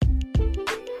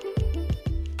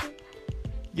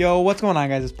Yo, what's going on,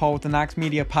 guys? It's Paul with the Knox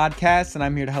Media Podcast, and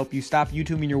I'm here to help you stop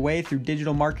YouTubing your way through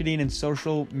digital marketing and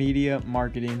social media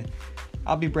marketing.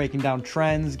 I'll be breaking down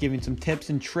trends, giving some tips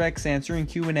and tricks, answering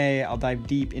Q&A. I'll dive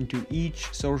deep into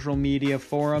each social media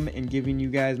forum and giving you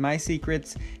guys my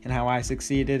secrets and how I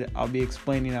succeeded. I'll be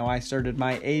explaining how I started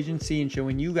my agency and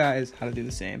showing you guys how to do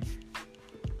the same.